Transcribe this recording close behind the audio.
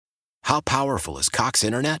How powerful is Cox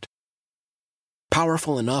Internet?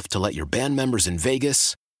 Powerful enough to let your band members in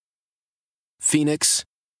Vegas, Phoenix,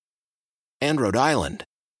 and Rhode Island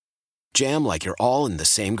jam like you're all in the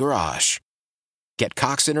same garage. Get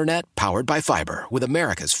Cox Internet powered by fiber with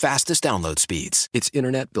America's fastest download speeds. It's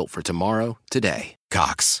internet built for tomorrow, today.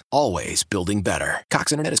 Cox, always building better.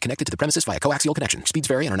 Cox Internet is connected to the premises via coaxial connection. Speeds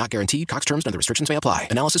vary and are not guaranteed. Cox terms and other restrictions may apply.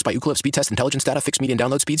 Analysis by Ookla Speed Test Intelligence Data. Fixed median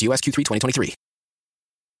download speeds. US Q3 2023.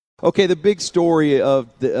 Okay, the big story of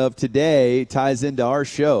today ties into our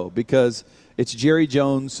show because it's Jerry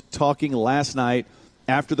Jones talking last night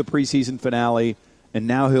after the preseason finale, and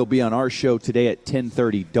now he'll be on our show today at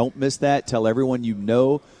 10:30. Don't miss that. Tell everyone you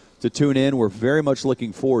know to tune in. We're very much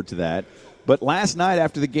looking forward to that. But last night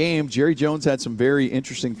after the game, Jerry Jones had some very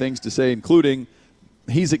interesting things to say, including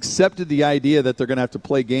he's accepted the idea that they're going to have to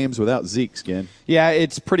play games without Zeke, Skin. Yeah,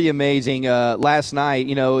 it's pretty amazing. Last night,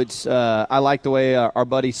 I like the way our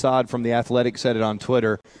buddy Saad from The Athletic said it on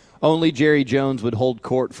Twitter. Only Jerry Jones would hold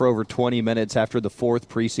court for over 20 minutes after the fourth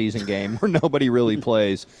preseason game where nobody really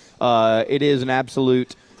plays. It is an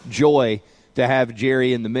absolute joy to have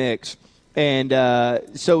Jerry in the mix. And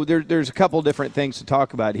so there's a couple different things to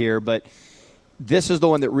talk about here, but this is the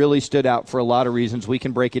one that really stood out for a lot of reasons. We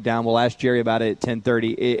can break it down. We'll ask Jerry about it at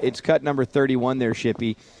 10:30. It's cut number 31 there,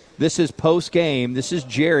 Shippy. This is post-game. This is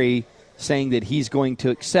Jerry saying that he's going to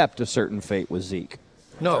accept a certain fate with Zeke.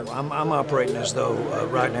 No, I'm operating as though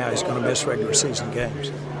right now he's going to miss regular season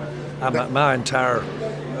games. My entire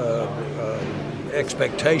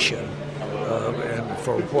expectation and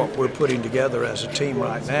for what we're putting together as a team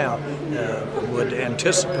right now would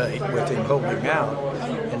anticipate with him holding out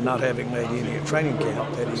and not having made any training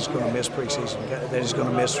camp that he's going to miss preseason, that he's going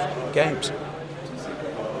to miss games.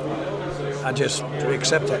 I just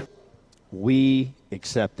accept that. We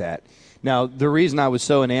accept that. Now, the reason I was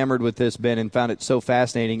so enamored with this, Ben, and found it so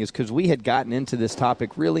fascinating is because we had gotten into this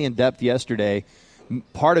topic really in depth yesterday,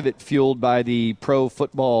 part of it fueled by the Pro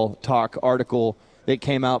Football Talk article that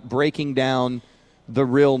came out breaking down the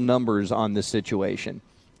real numbers on this situation.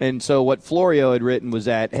 And so what Florio had written was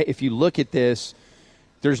that, hey, if you look at this,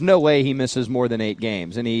 there's no way he misses more than 8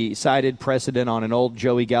 games. And he cited precedent on an old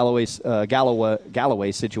Joey Galloway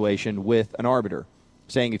situation with an arbiter,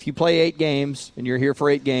 saying if you play 8 games and you're here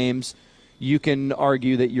for 8 games, you can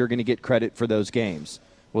argue that you're going to get credit for those games.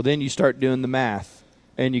 Well, then you start doing the math,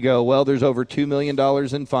 and you go, well, there's over $2 million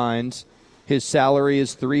in fines. His salary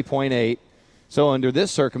is $3.8. So under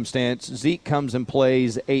this circumstance, Zeke comes and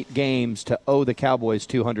plays 8 games to owe the Cowboys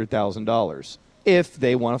 $200,000 if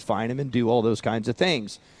they want to fine him and do all those kinds of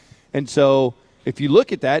things. And so if you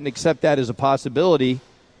look at that and accept that as a possibility,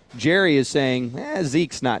 Jerry is saying,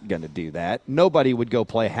 Zeke's not going to do that. Nobody would go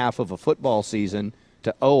play half of a football season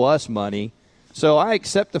to owe us money. So I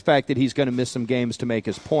accept the fact that he's going to miss some games to make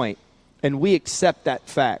his point, and we accept that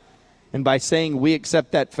fact. And by saying we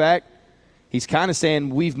accept that fact, he's kind of saying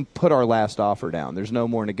we've put our last offer down. There's no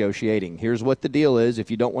more negotiating. Here's what the deal is. If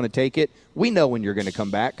you don't want to take it, we know when you're going to come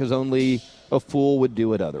back because only a fool would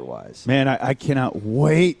do it otherwise. Man, I cannot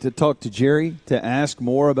wait to talk to Jerry, to ask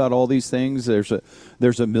more about all these things. There's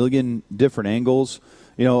a million different angles.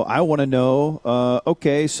 I want to know,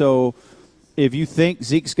 okay, so if you think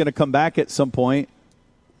Zeke's going to come back at some point,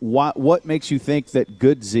 what makes you think that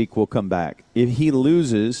good Zeke will come back? If he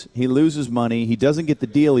loses money, he doesn't get the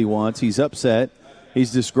deal he wants, he's upset,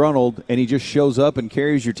 he's disgruntled, and he just shows up and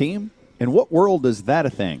carries your team? In what world is that a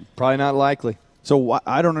thing? Probably not likely. So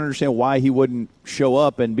I don't understand why he wouldn't show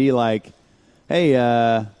up and be like, hey,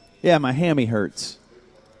 my hammy hurts.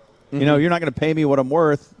 Mm-hmm. You're not going to pay me what I'm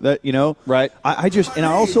worth. Right. I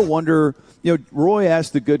also wonder, Roy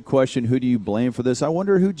asked the good question, who do you blame for this? I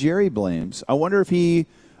wonder who Jerry blames. I wonder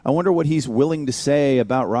what he's willing to say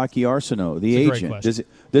about Rocky Arsenault, the agent.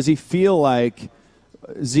 Does he feel like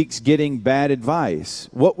Zeke's getting bad advice?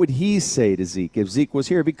 What would he say to Zeke if Zeke was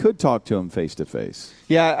here, if he could talk to him face to face?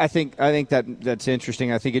 Yeah, I think that's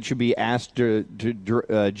interesting. I think it should be asked to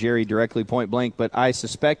Jerry directly, point blank. But I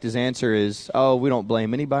suspect his answer is, we don't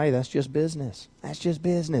blame anybody. That's just business. That's just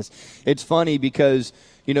business. It's funny because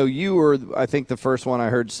you were, I think, the first one I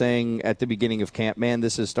heard saying at the beginning of camp, man,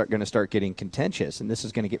 this is going to start getting contentious, and this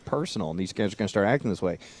is going to get personal, and these guys are going to start acting this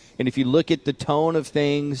way. And if you look at the tone of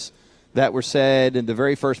things that were said in the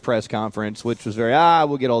very first press conference, which was very,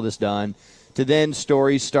 we'll get all this done, to then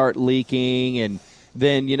stories start leaking, and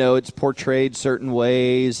then, it's portrayed certain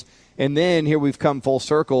ways. And then here we've come full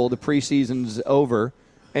circle. The preseason's over,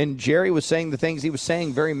 and Jerry was saying the things he was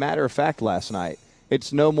saying very matter-of-fact last night.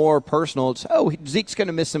 It's no more personal. It's, Zeke's going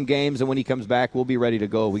to miss some games, and when he comes back, we'll be ready to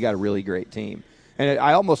go. We got a really great team. And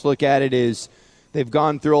I almost look at it as They've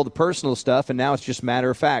gone through all the personal stuff, and now it's just matter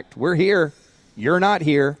of fact. We're here. You're not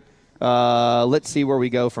here. Let's see where we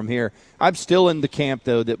go from here. I'm still in the camp,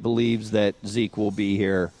 though, that believes that Zeke will be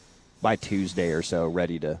here by Tuesday or so,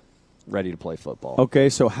 ready to play football. Okay,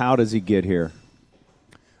 so how does he get here?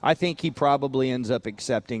 I think he probably ends up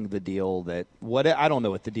accepting the deal I don't know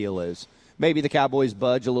what the deal is. Maybe the Cowboys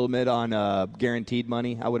budge a little bit on guaranteed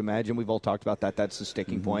money, I would imagine. We've all talked about that. That's the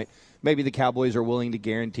sticking point. Maybe the Cowboys are willing to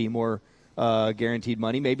guarantee more guaranteed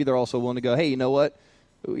money. Maybe they're also willing to go, hey, you know what?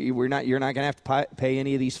 You're not going to have to pay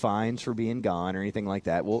any of these fines for being gone or anything like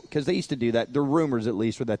that. Well, because they used to do that. The rumors, at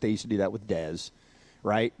least, were that they used to do that with Dez.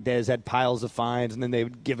 Right? Dez had piles of fines, and then they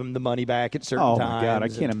would give him the money back at certain times. Oh, my God. I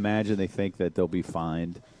can't imagine they think that they'll be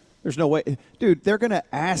fined. There's no way. Dude, they're going to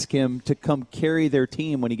ask him to come carry their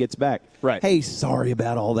team when he gets back. Right. Hey, sorry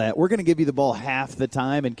about all that. We're going to give you the ball half the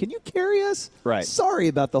time, and can you carry us? Right. Sorry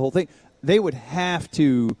about the whole thing. They would have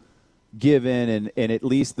to give in, and at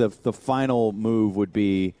least the final move would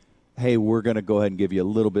be, hey, we're going to go ahead and give you a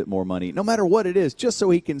little bit more money, no matter what it is, just so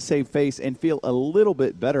he can save face and feel a little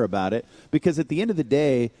bit better about it. Because at the end of the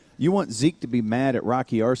day, you want Zeke to be mad at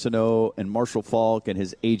Rocky Arsenault and Marshall Faulk and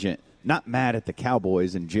his agent, not mad at the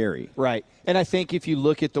Cowboys and Jerry. Right. And I think if you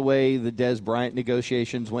look at the way the Dez Bryant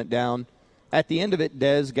negotiations went down, at the end of it,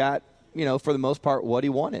 Dez got, for the most part, what he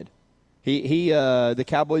wanted. The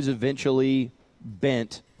Cowboys eventually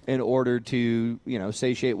bent in order to,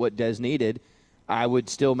 satiate what Dez needed. I would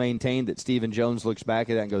still maintain that Stephen Jones looks back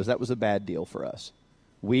at that and goes, that was a bad deal for us.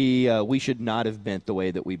 We should not have bent the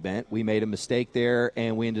way that we bent. We made a mistake there,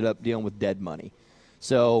 and we ended up dealing with dead money.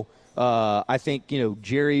 So I think,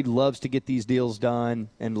 Jerry loves to get these deals done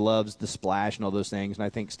and loves the splash and all those things, and I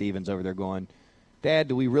think Stephen's over there going, Dad,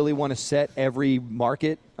 do we really want to set every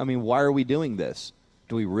market? I mean, why are we doing this?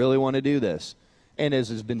 Do we really want to do this? And as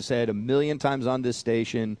has been said a million times on this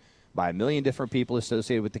station by a million different people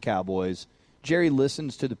associated with the Cowboys, Jerry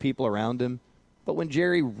listens to the people around him, but when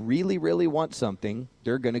Jerry really, really wants something,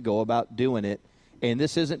 they're going to go about doing it. And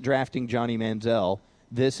this isn't drafting Johnny Manziel.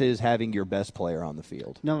 This is having your best player on the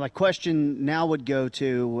field. No, my question now would go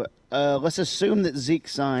to, let's assume that Zeke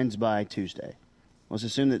signs by Tuesday. Let's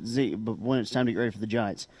assume that Zeke, but when it's time to get ready for the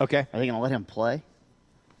Giants. Okay. Are they going to let him play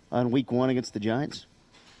on week 1 against the Giants?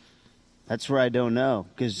 That's where I don't know,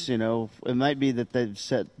 because it might be that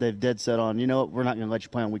they've dead set on. You know what? We're not going to let you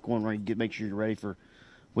play on week 1. We're going to make sure you're ready for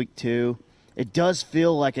week 2. It does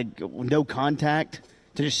feel like a no contact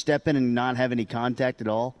to just step in and not have any contact at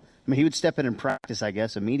all. I mean, he would step in and practice, I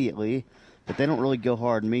guess, immediately, but they don't really go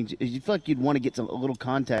hard. I mean, you feel like you'd want to get a little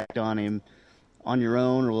contact on him on your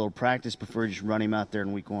own or a little practice before you just run him out there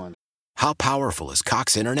in week 1. How powerful is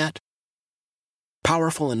Cox Internet?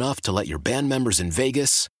 Powerful enough to let your band members in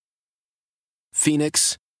Vegas,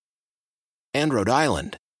 Phoenix, and Rhode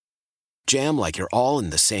Island jam like you're all in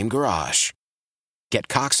the same garage. Get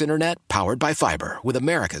Cox Internet powered by fiber with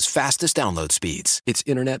America's fastest download speeds. It's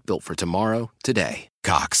internet built for tomorrow, today.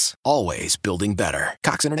 Cox, always building better.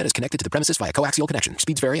 Cox Internet is connected to the premises via coaxial connection.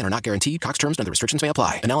 Speeds vary and are not guaranteed. Cox terms and other restrictions may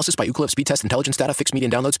apply. Analysis by Ookla Speed Test Intelligence Data. Fixed median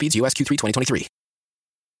download speeds. US Q3 2023.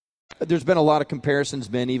 There's been a lot of comparisons,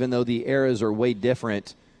 Ben, even though the eras are way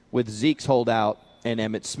different, with Zeke's holdout and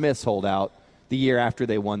Emmitt Smith's holdout. The year after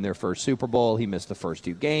they won their first Super Bowl, he missed the first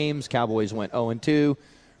 2 games. Cowboys went 0-2.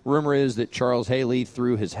 Rumor is that Charles Haley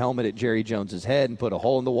threw his helmet at Jerry Jones's head and put a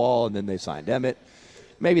hole in the wall, and then they signed Emmitt.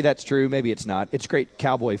 Maybe that's true. Maybe it's not. It's great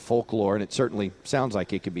Cowboy folklore, and it certainly sounds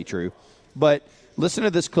like it could be true. But listen to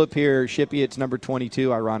this clip here. Shippy, it's number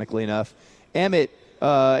 22, ironically enough. Emmitt,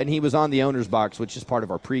 and he was on the owner's box, which is part of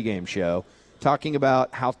our pregame show, talking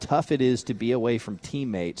about how tough it is to be away from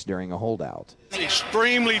teammates during a holdout. It's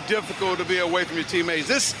extremely difficult to be away from your teammates.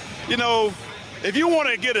 This, if you want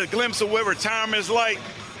to get a glimpse of what retirement is like,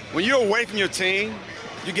 when you're away from your team,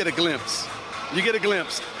 you get a glimpse. You get a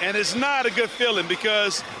glimpse. And it's not a good feeling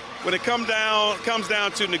because when it comes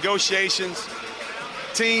down to negotiations,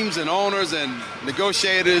 teams and owners and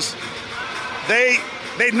negotiators, they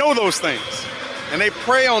know those things. And they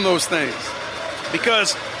prey on those things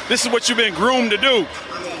because this is what you've been groomed to do.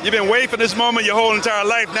 You've been waiting for this moment your whole entire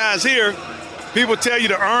life. Now it's here. People tell you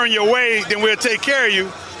to earn your way, then we'll take care of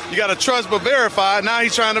you. You got to trust but verify. Now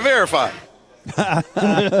he's trying to verify. That's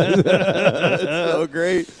so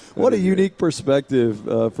great. What a unique perspective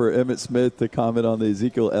for Emmitt Smith to comment on the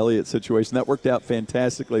Ezekiel Elliott situation. That worked out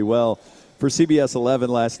fantastically well for CBS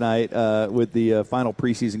 11 last night with the final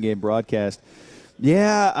preseason game broadcast.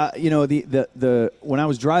 Yeah, the when I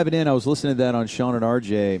was driving in, I was listening to that on Sean and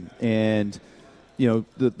RJ, and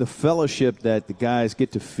the fellowship that the guys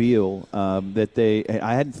get to feel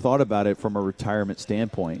I hadn't thought about it from a retirement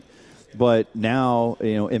standpoint. But now,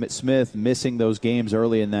 Emmitt Smith missing those games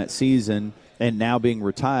early in that season and now being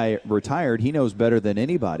retired, he knows better than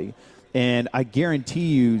anybody. And I guarantee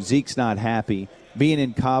you Zeke's not happy being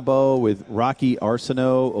in Cabo with Rocky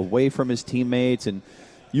Arsenault away from his teammates. And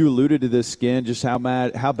you alluded to this, Skin, just how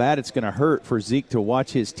bad it's going to hurt for Zeke to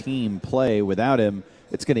watch his team play without him.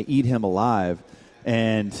 It's going to eat him alive.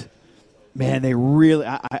 And man, they really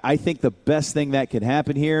I think the best thing that could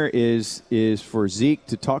happen here is for Zeke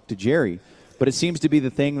to talk to Jerry. But it seems to be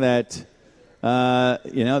the thing that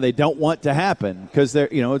they don't want to happen because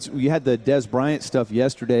you had the Des Bryant stuff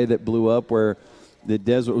yesterday that blew up where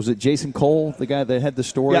was it Jason Cole, the guy that had the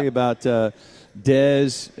story about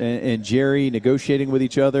Des and Jerry negotiating with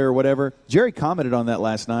each other or whatever. Jerry commented on that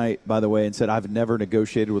last night, by the way, and said, I've never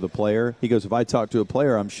negotiated with a player. He goes, if I talk to a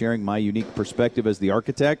player, I'm sharing my unique perspective as the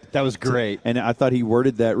architect. That was great. And I thought he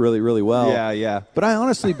worded that really, really well. Yeah. But I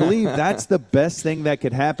honestly believe that's the best thing that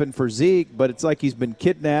could happen for Zeke, but it's like he's been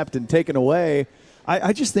kidnapped and taken away.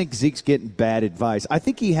 I just think Zeke's getting bad advice. I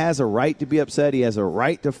think he has a right to be upset. He has a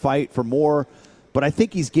right to fight for more. But I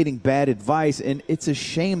think he's getting bad advice, and it's a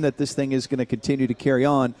shame that this thing is going to continue to carry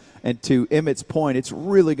on. And to Emmitt's point, it's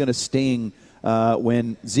really going to sting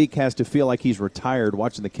when Zeke has to feel like he's retired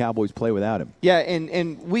watching the Cowboys play without him. Yeah,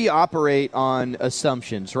 and we operate on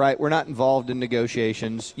assumptions, right? We're not involved in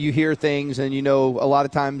negotiations. You hear things, and you know a lot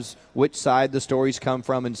of times which side the stories come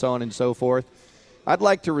from and so on and so forth. I'd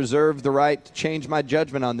like to reserve the right to change my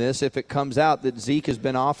judgment on this if it comes out that Zeke has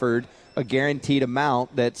been offered a guaranteed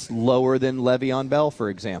amount that's lower than Le'Veon Bell, for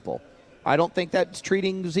example. I don't think that's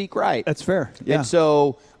treating Zeke right. That's fair. Yeah. And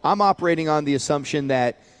so I'm operating on the assumption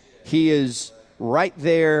that he is right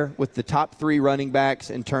there with the top three running backs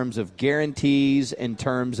in terms of guarantees, in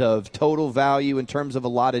terms of total value, in terms of a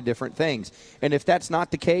lot of different things. And if that's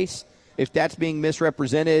not the case, if that's being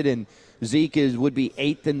misrepresented and Zeke would be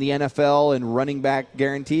 8th in the NFL in running back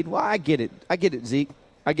guaranteed, well, I get it. I get it, Zeke.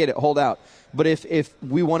 I get it. Hold out. But if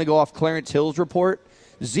we want to go off Clarence Hill's report,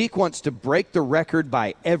 Zeke wants to break the record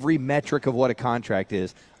by every metric of what a contract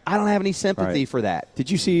is. I don't have any sympathy for that.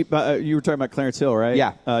 Did you see you were talking about Clarence Hill, right?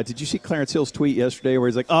 Yeah. Did you see Clarence Hill's tweet yesterday where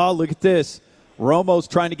he's like, oh, look at this. Romo's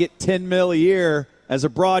trying to get $10 million a year as a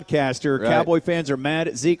broadcaster. Right. Cowboy fans are mad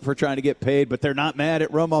at Zeke for trying to get paid, but they're not mad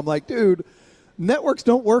at Romo. I'm like, dude, networks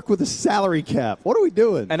don't work with a salary cap. What are we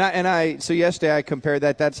doing? So yesterday I compared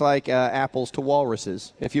that. That's like apples to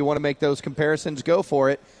walruses. If you want to make those comparisons, go for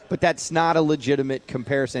it. But that's not a legitimate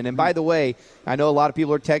comparison. And by the way, I know a lot of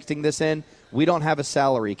people are texting this in. We don't have a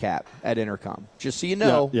salary cap at Intercom. Just so you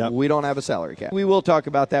know, we don't have a salary cap. We will talk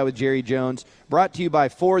about that with Jerry Jones. Brought to you by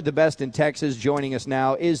Ford, the best in Texas. Joining us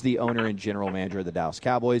now is the owner and general manager of the Dallas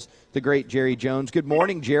Cowboys, the great Jerry Jones. Good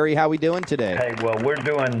morning, Jerry. How are we doing today? Hey, well, we're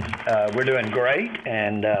doing great,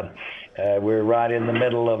 and we're right in the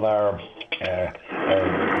middle of our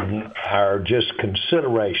just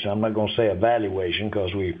consideration. I'm not going to say evaluation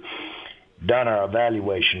because we've done our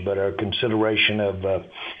evaluation, but our consideration of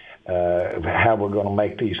how we're going to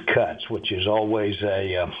make these cuts, which is always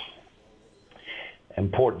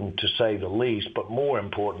important to say the least, but more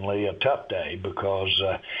importantly, a tough day because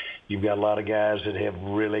you've got a lot of guys that have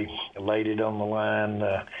really laid it on the line,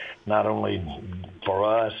 not only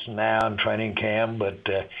for us now in training camp, but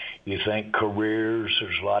you think careers.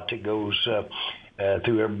 There's a lot that goes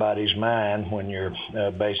through everybody's mind when you're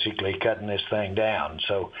basically cutting this thing down.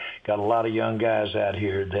 So got a lot of young guys out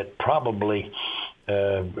here that probably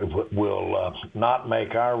will not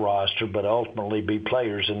make our roster, but ultimately be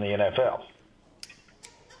players in the NFL.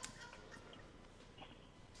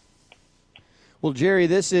 Well, Jerry,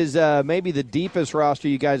 this is maybe the deepest roster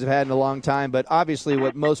you guys have had in a long time, but obviously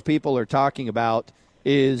what most people are talking about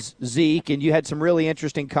is Zeke, and you had some really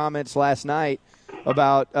interesting comments last night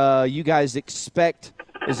about you guys expect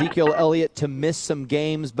Ezekiel Elliott to miss some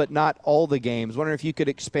games, but not all the games. Wondering if you could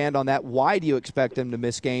expand on that. Why do you expect him to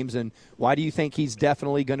miss games, and why do you think he's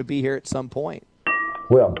definitely going to be here at some point?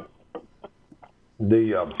 Well,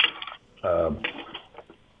 the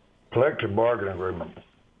collective bargaining agreement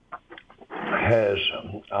has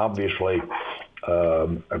obviously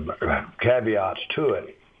caveats to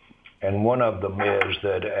it, and one of them is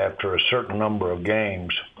that after a certain number of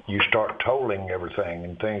games, you start totaling everything,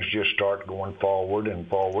 and things just start going forward and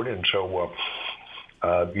forward. And so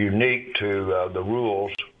unique to the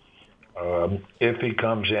rules, if he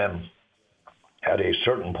comes in at a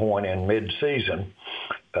certain point in mid-season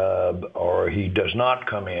or he does not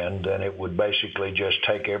come in, then it would basically just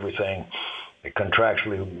take everything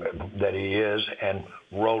contractually that he is and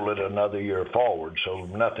roll it another year forward. So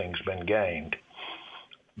nothing's been gained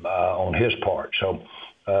on his part. So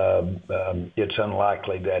it's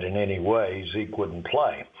unlikely that in any way Zeke wouldn't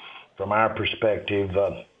play from our perspective,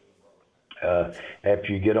 after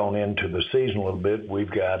you get on into the season a little bit, we've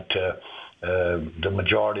got the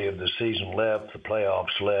majority of the season left, the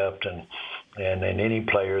playoffs left, and then any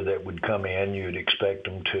player that would come in, you'd expect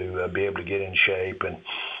them to be able to get in shape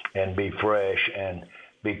and be fresh and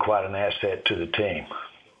be quite an asset to the team.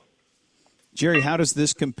 Jerry, how does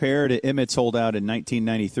this compare to Emmitt's holdout in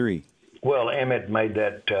 1993? Well, Emmitt made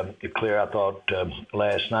that clear, I thought,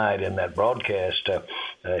 last night in that broadcast.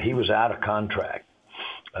 He was out of contract.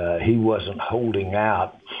 He wasn't holding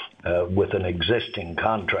out with an existing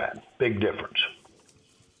contract. Big difference.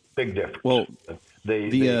 Big difference. Well,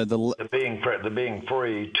 the being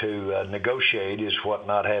free to negotiate is what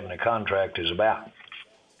not having a contract is about.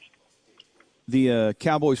 The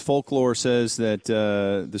Cowboys folklore says that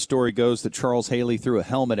the story goes that Charles Haley threw a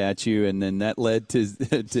helmet at you, and then that led to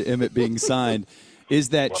Emmitt being signed. Is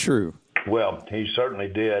that true? Well, he certainly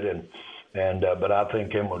did, but I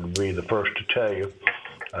think Emmitt would be the first to tell you.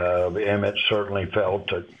 Emmitt certainly felt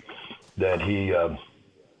that he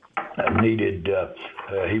needed.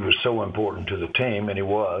 He was so important to the team, and he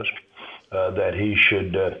was. That he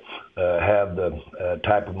should have the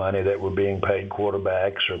type of money that were being paid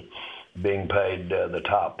quarterbacks or being paid the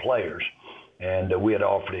top players. And we had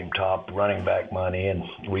offered him top running back money, and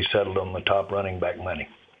we settled on the top running back money.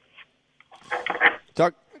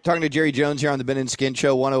 Talking to Jerry Jones here on the Ben and Skin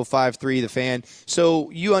Show, 105.3 The Fan. So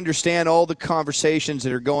you understand all the conversations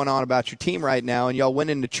that are going on about your team right now, and y'all went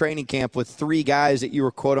into training camp with 3 guys that you were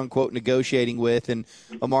quote-unquote negotiating with, and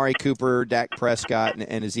Amari Cooper, Dak Prescott,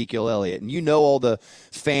 and Ezekiel Elliott. And you know all the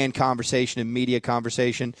fan conversation and media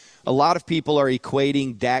conversation. A lot of people are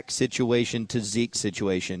equating Dak's situation to Zeke's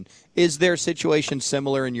situation. Is their situation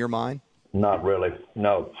similar in your mind? Not really,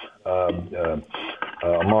 no.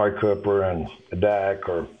 Amari Cooper and Dak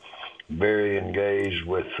are very engaged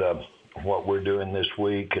with what we're doing this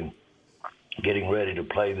week and getting ready to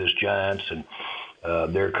play this Giants, and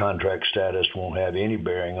their contract status won't have any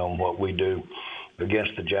bearing on what we do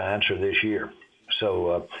against the Giants or this year.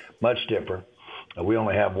 So much different. We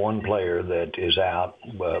only have one player that is out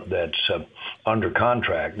that's under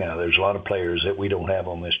contract. Now, there's a lot of players that we don't have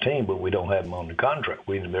on this team, but we don't have them under contract.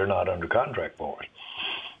 They're not under contract for us.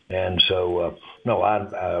 And so,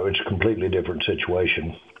 it's a completely different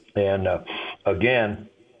situation. And, again,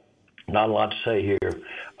 not a lot to say here.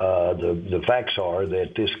 The facts are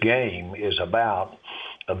that this game is about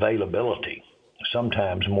availability,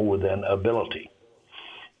 sometimes more than ability.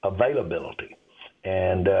 Availability.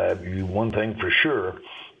 And one thing for sure,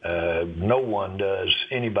 no one does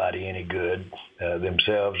anybody any good,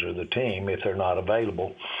 themselves or the team, if they're not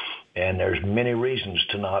available. And there's many reasons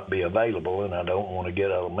to not be available, and I don't want to get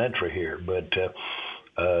elementary here, but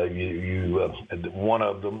one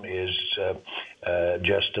of them is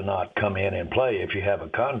just to not come in and play if you have a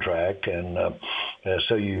contract, and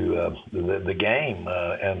so the game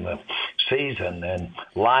and the season and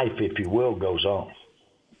life, if you will, goes on.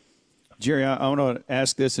 Jerry, I want to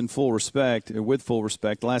ask this with full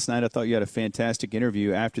respect. Last night I thought you had a fantastic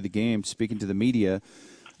interview after the game speaking to the media,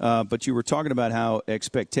 but you were talking about how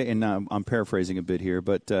and I'm paraphrasing a bit here,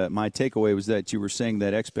 but my takeaway was that you were saying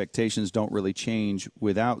that expectations don't really change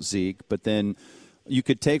without Zeke, but then you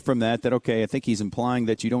could take from that, okay, I think he's implying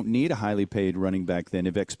that you don't need a highly paid running back then.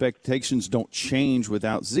 If expectations don't change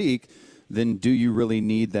without Zeke, then do you really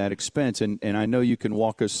need that expense? And I know you can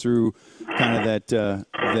walk us through kind of that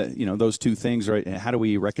those two things, right? And how do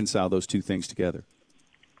we reconcile those two things together?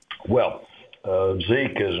 Well,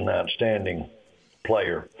 Zeke is an outstanding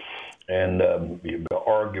player, and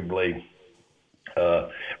arguably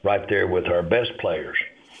right there with our best players.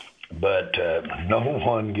 But no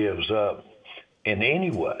one gives up in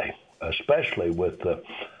any way, especially with the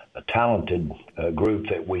talented group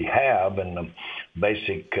that we have and the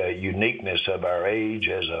basic uniqueness of our age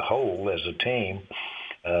as a whole, as a team.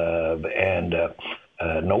 And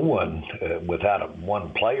no one, without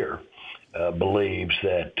one player, believes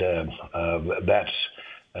that that's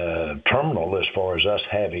terminal as far as us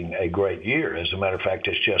having a great year. As a matter of fact,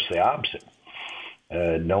 it's just the opposite.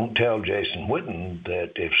 Don't tell Jason Witten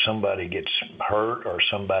that if somebody gets hurt or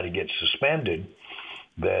somebody gets suspended,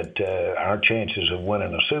 that our chances of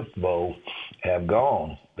winning a Super Bowl have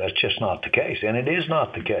gone. That's just not the case, and it is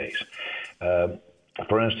not the case.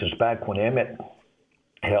 For instance, back when Emmitt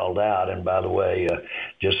held out, and by the way, I've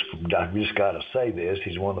just got to say this,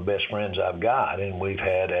 he's one of the best friends I've got, and we've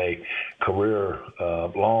had a career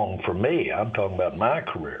long for me. I'm talking about my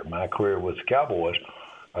career with the Cowboys.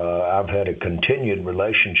 I've had a continued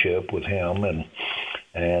relationship with him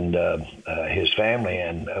and his family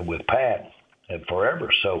and with Pat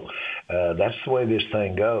forever. So that's the way this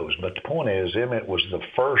thing goes. But the point is, Emmitt was the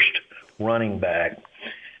first running back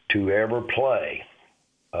to ever play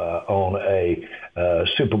on a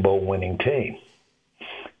Super Bowl winning team.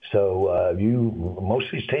 So most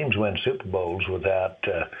of these teams win Super Bowls without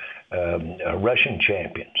rushing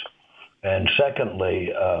champions. And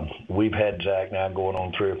secondly, we've had Zach now going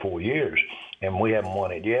on 3 or 4 years, and we haven't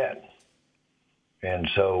won it yet. And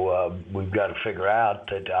so we've got to figure out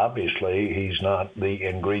that obviously he's not the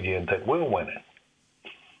ingredient that will win it.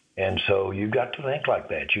 And so you've got to think like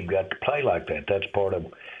that. You've got to play like that.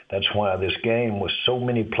 That's why this game with so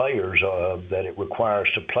many players that it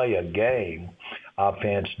requires to play a game,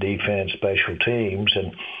 offense, defense, special teams,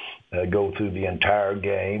 and go through the entire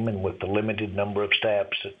game. And with the limited number of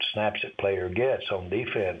snaps that player gets on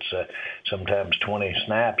defense, sometimes 20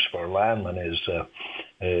 snaps for a lineman is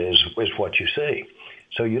what you see.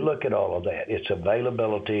 So you look at all of that. It's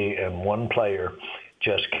availability, and one player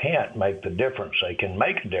just can't make the difference. They can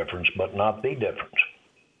make a difference, but not the difference.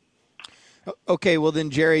 Okay, well then,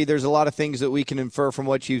 Jerry, there's a lot of things that we can infer from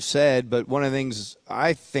what you've said, but one of the things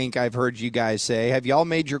I think I've heard you guys say, have y'all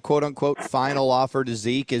made your quote-unquote final offer to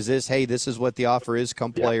Zeke? Is this, hey, this is what the offer is,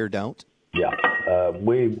 come play or don't? Yeah.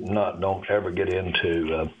 We don't ever get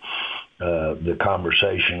into the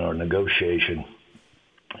conversation or negotiation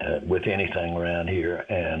with anything around here,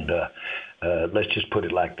 and let's just put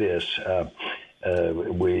it like this.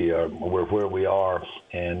 We're where we are,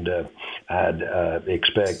 and I'd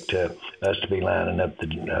expect us to be lining up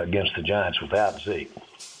against the Giants without Zeke.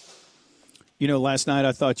 You know, last night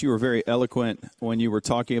I thought you were very eloquent when you were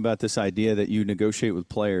talking about this idea that you negotiate with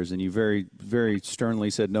players, and you very, very sternly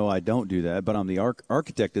said, no, I don't do that, but I'm the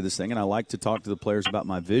architect of this thing, and I like to talk to the players about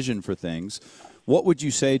my vision for things. What would you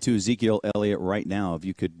say to Ezekiel Elliott right now if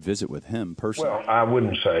you could visit with him personally? Well, I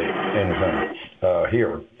wouldn't say anything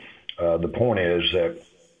here. The point is that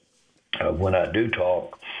when I do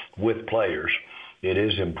talk with players, it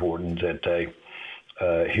is important that they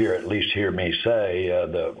at least hear me say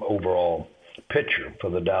the overall picture for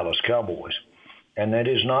the Dallas Cowboys. And that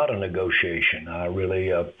is not a negotiation. I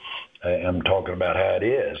really am talking about how it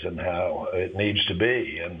is and how it needs to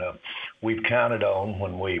be. And we've counted on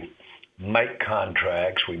when we make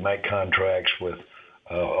contracts with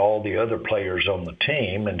all the other players on the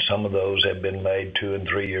team, and some of those have been made 2 and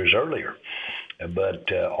 3 years earlier.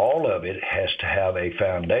 But all of it has to have a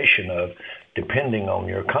foundation of depending on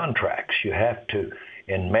your contracts. You have to,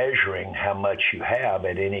 in measuring how much you have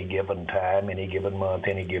at any given time, any given month,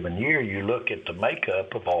 any given year, you look at the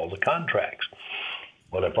makeup of all the contracts.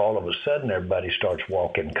 Well, if all of a sudden everybody starts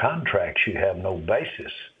walking contracts, you have no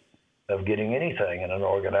basis of getting anything in an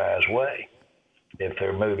organized way. If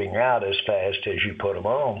they're moving out as fast as you put them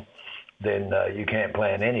on, then you can't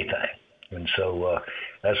plan anything. And so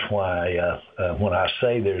that's why when I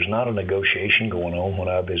say there's not a negotiation going on when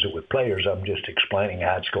I visit with players, I'm just explaining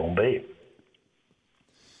how it's going to be.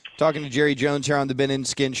 Talking to Jerry Jones here on the Ben and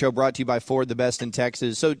Skin Show, brought to you by Ford, the best in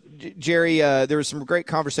Texas. So, Jerry, there was some great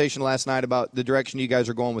conversation last night about the direction you guys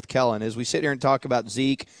are going with Kellen. As we sit here and talk about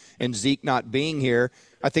Zeke and Zeke not being here,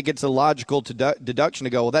 I think it's a logical deduction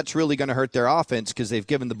to go, well, that's really going to hurt their offense because they've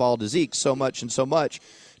given the ball to Zeke so much and so much.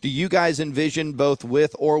 Do you guys envision, both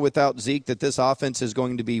with or without Zeke, that this offense is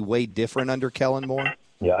going to be way different under Kellen Moore?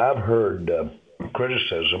 Yeah, I've heard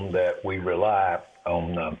criticism that we rely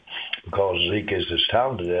on, because Zeke is as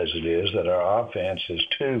talented as it is, that our offense is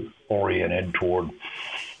too oriented toward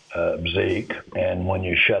Zeke. And when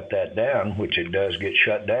you shut that down, which it does get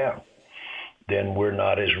shut down, then we're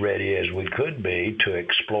not as ready as we could be to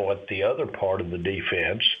exploit the other part of the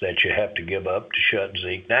defense that you have to give up to shut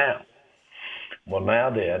Zeke down. Well,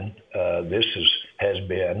 now then, this has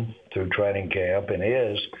been through training camp and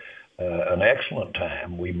is an excellent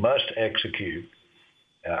time. We must execute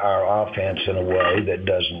our offense in a way that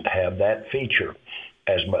doesn't have that feature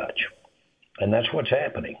as much. And that's what's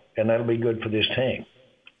happening. And that'll be good for this team.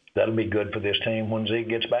 That'll be good for this team when Zeke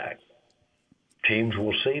gets back. Teams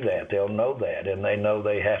will see that. They'll know that. And they know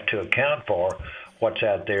they have to account for what's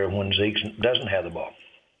out there when Zeke doesn't have the ball.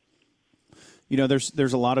 You know,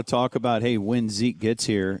 there's a lot of talk about, hey, when Zeke gets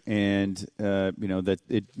here, and, you know, that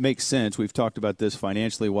it makes sense. We've talked about this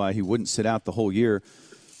financially, why he wouldn't sit out the whole year.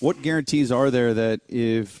 What guarantees are there that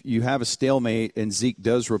if you have a stalemate and Zeke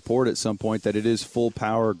does report at some point that it is full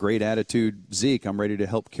power, great attitude, Zeke, I'm ready to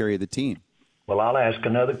help carry the team? Well, I'll ask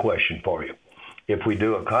another question for you. If we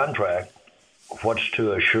do a contract, what's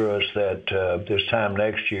to assure us that this time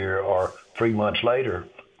next year or 3 months later,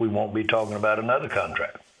 we won't be talking about another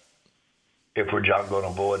contract if we're not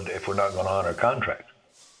going to honor a contract?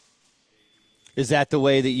 Is that the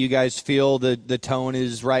way that you guys feel the tone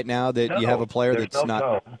is right now, that you have a player that's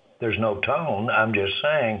not? There's no tone. I'm just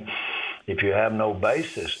saying if you have no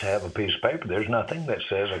basis to have a piece of paper, there's nothing that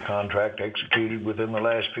says a contract executed within the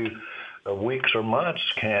last few weeks or months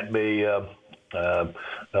can't be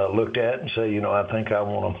looked at and say, I think I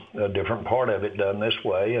want a different part of it done this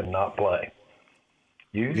way and not play.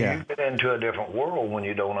 You get into a different world when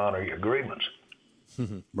you don't honor your agreements.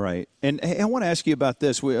 Right. And hey, I want to ask you about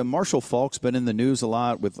this. Marshall Faulk's been in the news a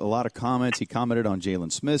lot with a lot of comments. He commented on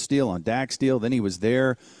Jalen Smith's deal, on Dak's deal. Then he was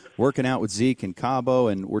there working out with Zeke and Cabo,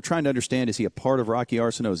 and we're trying to understand, is he a part of Rocky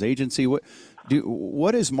Arsenault's agency?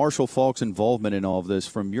 What is Marshall Faulk's involvement in all of this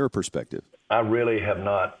from your perspective? I really have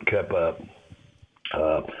not kept up.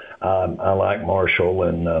 I like Marshall,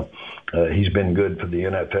 and he's been good for the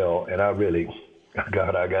NFL, and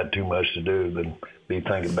I got too much to do than be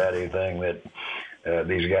thinking about anything that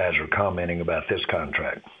these guys are commenting about this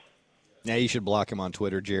contract. Yeah, you should block him on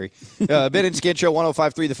Twitter, Jerry. Ben and Skin Show,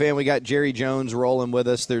 105.3 The Fan. We got Jerry Jones rolling with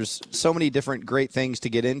us. There's so many different great things to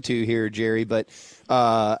get into here, Jerry, but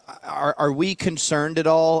are we concerned at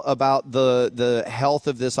all about the health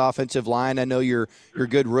of this offensive line? I know you're a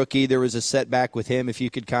good rookie. There was a setback with him. If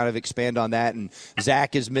you could kind of expand on that. And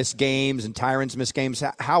Zach has missed games and Tyron's missed games.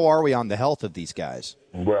 How are we on the health of these guys?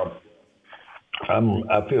 Well,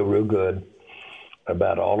 I feel real good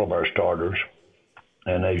about all of our starters.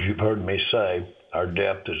 And as you've heard me say, our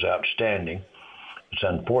depth is outstanding. It's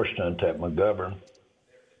unfortunate that McGovern,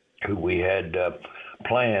 who we had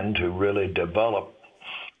planned to really develop,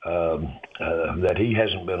 that he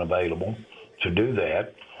hasn't been available to do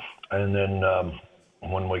that. And then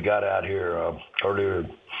when we got out here earlier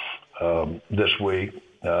this week,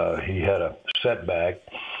 he had a setback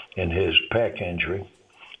in his pec injury.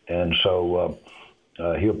 And so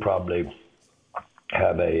he'll probably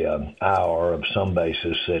have a IR of some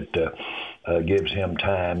basis that gives him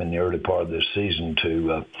time in the early part of this season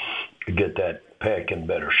to get that pec in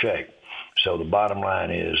better shape. So the bottom line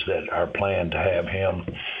is that our plan to have him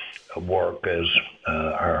work as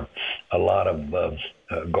a lot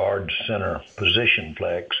of guard center position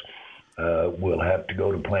flex will have to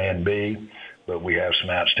go to plan B, but we have some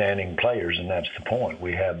outstanding players, and that's the point.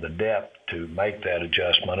 We have the depth to make that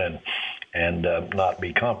adjustment and not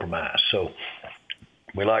be compromised. So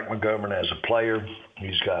we like McGovern as a player.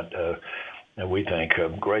 He's got, we think, a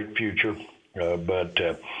great future, but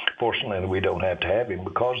fortunately we don't have to have him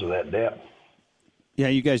because of that depth. Yeah,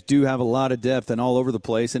 you guys do have a lot of depth and all over the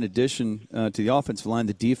place, in addition to the offensive line,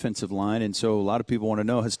 the defensive line, and so a lot of people want to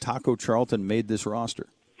know, has Taco Charlton made this roster?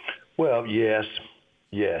 Well, yes,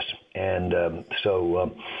 and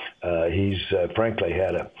so he's frankly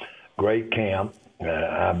had a great camp.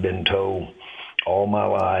 I've been told all my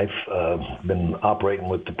life, been operating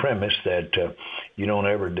with the premise that you don't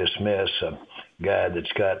ever dismiss a guy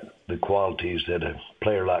that's got the qualities that a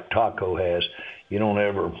player like Taco has. You don't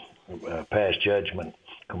ever pass judgment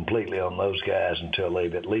completely on those guys until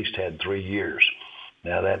they've at least had 3 years.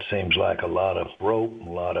 Now, that seems like a lot of rope, a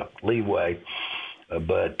lot of leeway,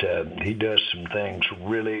 but he does some things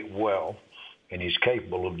really well, and he's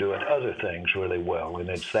capable of doing other things really well. And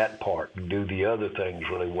it's that part, do the other things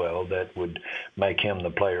really well, that would make him the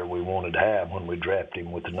player we wanted to have when we drafted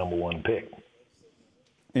him with the number 1 pick.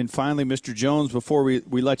 And finally, Mr. Jones, before we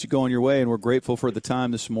let you go on your way, and we're grateful for the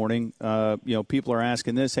time this morning, people are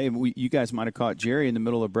asking this, hey, you guys might have caught Jerry in the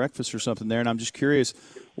middle of breakfast or something there, and I'm just curious,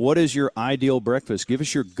 what is your ideal breakfast? Give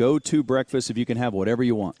us your go-to breakfast if you can have whatever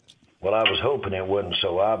you want. Well, I was hoping it wasn't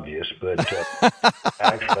so obvious, but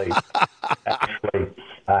actually,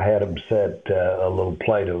 I had them set a little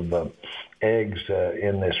plate of eggs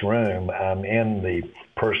in this room. I'm in the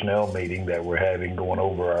personnel meeting that we're having going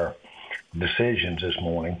over our decisions this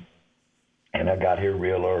morning, and I got here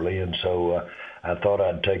real early, and so I thought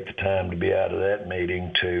I'd take the time to be out of that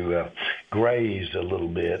meeting to graze a little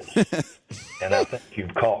bit, and I think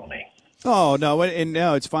you've caught me. Oh, no, and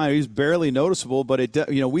no, it's fine. He's barely noticeable, but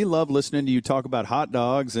we love listening to you talk about hot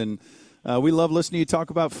dogs, and we love listening to you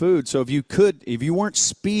talk about food. So if you weren't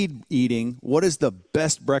speed eating, what is the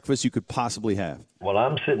best breakfast you could possibly have? Well,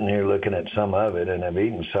 I'm sitting here looking at some of it, and I've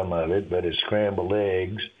eaten some of it, but it's scrambled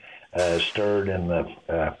eggs stirred in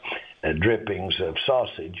the drippings of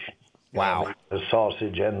sausage. Wow. The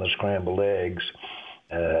sausage and the scrambled eggs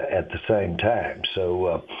at the same time.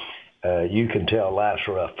 So you can tell life's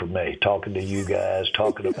rough for me, talking to you guys,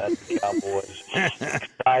 talking about the Cowboys,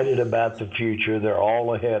 excited about the future. They're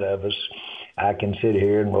all ahead of us. I can sit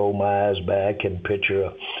here and roll my eyes back and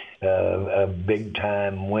picture a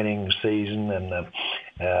big-time winning season and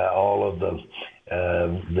all of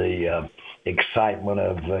the excitement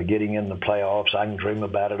of getting in the playoffs. I can dream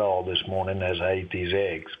about it all this morning as I eat these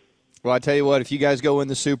eggs. Well, I tell you what, if you guys go win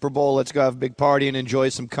the Super Bowl, let's go have a big party and enjoy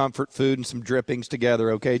some comfort food and some drippings together.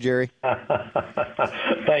 Okay, Jerry?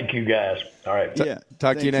 Thank you, guys. All right.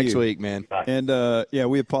 Talk to you next week, man. Bye. And,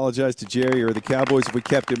 we apologize to Jerry or the Cowboys if we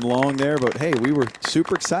kept him long there. But, hey, we were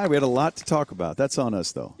super excited. We had a lot to talk about. That's on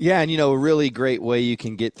us, though. Yeah, and, a really great way you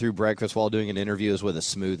can get through breakfast while doing an interview is with a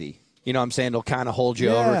smoothie. You know what I'm saying? It'll kind of hold you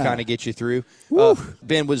over, kind of get you through.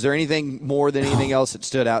 Ben, was there anything more than anything else that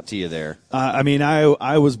stood out to you there?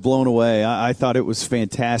 I was blown away. I thought it was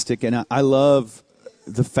fantastic. And I love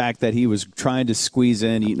the fact that he was trying to squeeze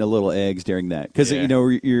in eating a little eggs during that. Because,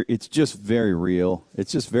 it's just very real.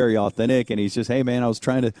 It's just very authentic. And he's just, hey, man, I was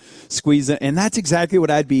trying to squeeze in. And that's exactly what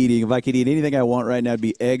I'd be eating. If I could eat anything I want right now, it'd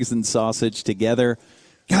be eggs and sausage together.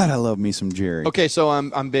 God, I love me some Jerry. Okay, so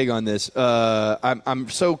I'm big on this. I'm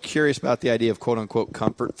so curious about the idea of quote unquote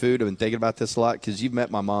comfort food. I've been thinking about this a lot because you've met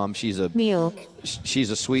my mom. She's a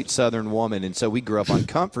sweet Southern woman, and so we grew up on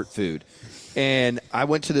comfort food. And I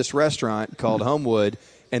went to this restaurant called Homewood,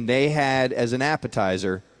 and they had as an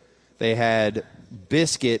appetizer, they had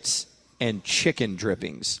biscuits and chicken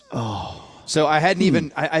drippings. Oh. So I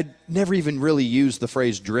hadn't I'd never even really used the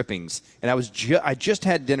phrase drippings. And I just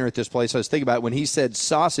had dinner at this place. I was thinking about it. When he said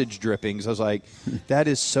sausage drippings, I was like, that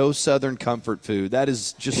is so Southern comfort food. That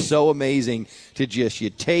is just so amazing to you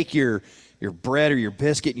take your bread or your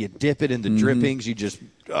biscuit and you dip it in the drippings. You just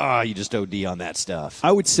OD on that stuff.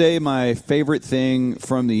 I would say my favorite thing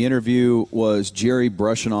from the interview was Jerry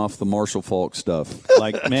brushing off the Marshall Faulk stuff.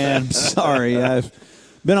 Like, man, I'm sorry. I've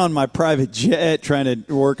been on my private jet trying to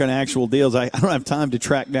work on actual deals. I don't have time to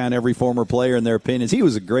track down every former player and their opinions. He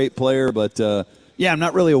was a great player, but, I'm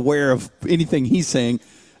not really aware of anything he's saying.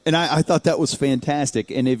 And I thought that was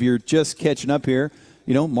fantastic. And if you're just catching up here,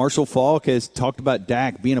 Marshall Faulk has talked about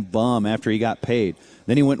Dak being a bum after he got paid.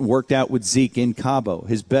 Then he went and worked out with Zeke in Cabo.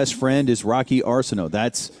 His best friend is Rocky Arsenault.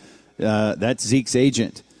 That's Zeke's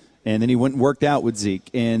agent. And then he went and worked out with Zeke.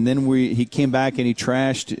 And then he came back and he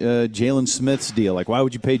trashed Jalen Smith's deal. Like, why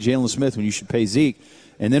would you pay Jalen Smith when you should pay Zeke?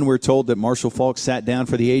 And then we're told that Marshall Faulk sat down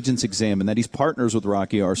for the agent's exam and that he's partners with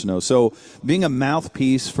Rocky Arsenault. So being a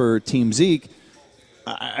mouthpiece for Team Zeke,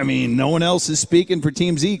 no one else is speaking for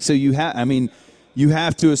Team Zeke. So you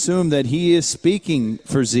have to assume that he is speaking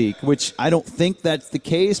for Zeke, which I don't think that's the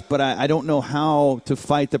case, but I don't know how to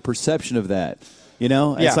fight the perception of that.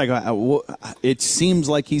 It's like it seems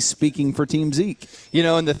like he's speaking for Team Zeke.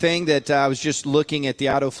 And the thing that I was just looking at the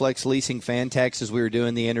AutoFlex Leasing fan text as we were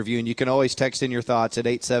doing the interview, and you can always text in your thoughts at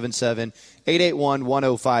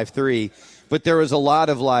 877-881-1053. But there was a lot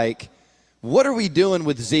of like, what are we doing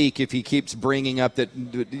with Zeke if he keeps bringing up that,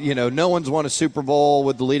 no one's won a Super Bowl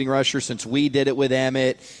with the leading rusher since we did it with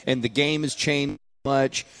Emmett, and the game has changed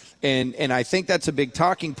much. And I think that's a big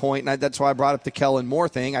talking point, and that's why I brought up the Kellen Moore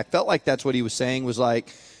thing. I felt like that's what he was saying was like,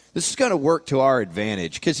 this is going to work to our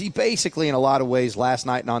advantage because he basically, in a lot of ways, last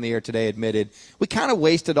night and on the air today admitted we kind of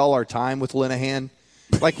wasted all our time with Linehan.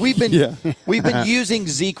 Like we've been using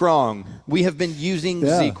Zeke wrong. We have been using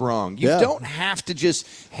Zeke wrong. You don't have to just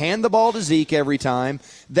hand the ball to Zeke every time.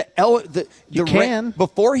 Before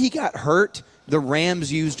he got hurt, the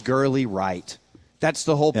Rams used Gurley right. That's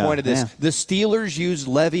the whole point of this. Yeah. The Steelers used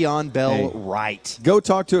Le'Veon Bell right. Go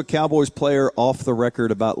talk to a Cowboys player off the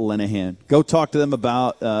record about Linehan. Go talk to them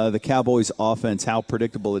about the Cowboys offense, how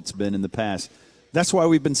predictable it's been in the past. That's why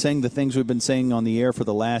we've been saying the things we've been saying on the air for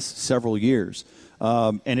the last several years.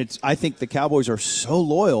 I think the Cowboys are so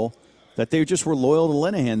loyal that they just were loyal to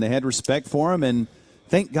Linehan. They had respect for him, and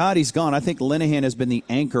thank God he's gone. I think Linehan has been the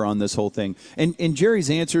anchor on this whole thing. And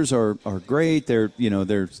Jerry's answers are great. They're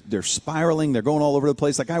spiraling. They're going all over the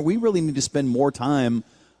place. Like, we really need to spend more time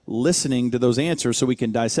listening to those answers so we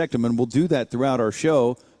can dissect them, and we'll do that throughout our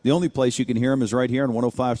show. The only place you can hear them is right here on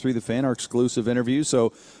 105.3 The Fan, our exclusive interview.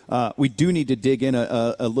 So we do need to dig in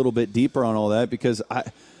a little bit deeper on all that because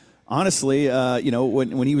honestly,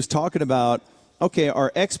 when he was talking about, okay,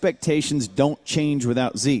 our expectations don't change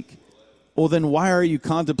without Zeke. Well, then why are you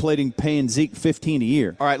contemplating paying Zeke $15 a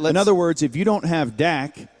year? All right, in other words, if you don't have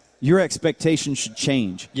Dak, your expectations should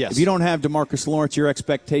change. Yes. If you don't have DeMarcus Lawrence, your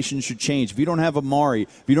expectations should change. If you don't have Amari,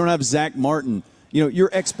 if you don't have Zach Martin, your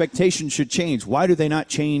expectations should change. Why do they not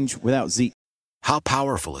change without Zeke? How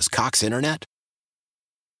powerful is Cox Internet?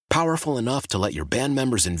 Powerful enough to let your band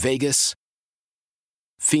members in Vegas,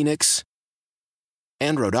 Phoenix,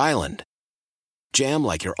 and Rhode Island jam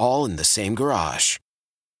like you're all in the same garage.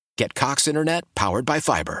 Get Cox Internet powered by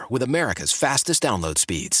fiber with America's fastest download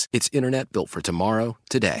speeds. It's internet built for tomorrow,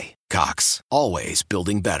 today. Cox, always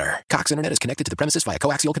building better. Cox Internet is connected to the premises via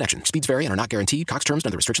coaxial connection. Speeds vary and are not guaranteed. Cox terms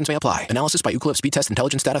and other restrictions may apply. Analysis by Ookla Speed Test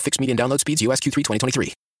Intelligence Data. Fixed median download speeds. US Q3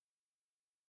 2023.